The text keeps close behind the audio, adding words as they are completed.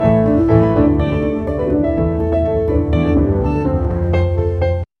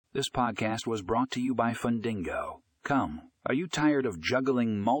podcast was brought to you by Fundingo. Come, are you tired of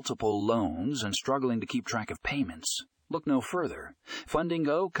juggling multiple loans and struggling to keep track of payments? Look no further.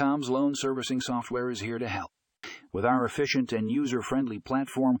 Fundingo, Com's loan servicing software, is here to help. With our efficient and user-friendly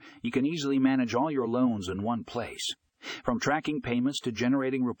platform, you can easily manage all your loans in one place. From tracking payments to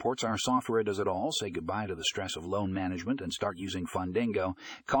generating reports, our software does it all. Say goodbye to the stress of loan management and start using Fundingo,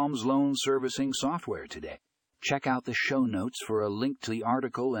 Com's loan servicing software today. Check out the show notes for a link to the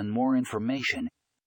article and more information.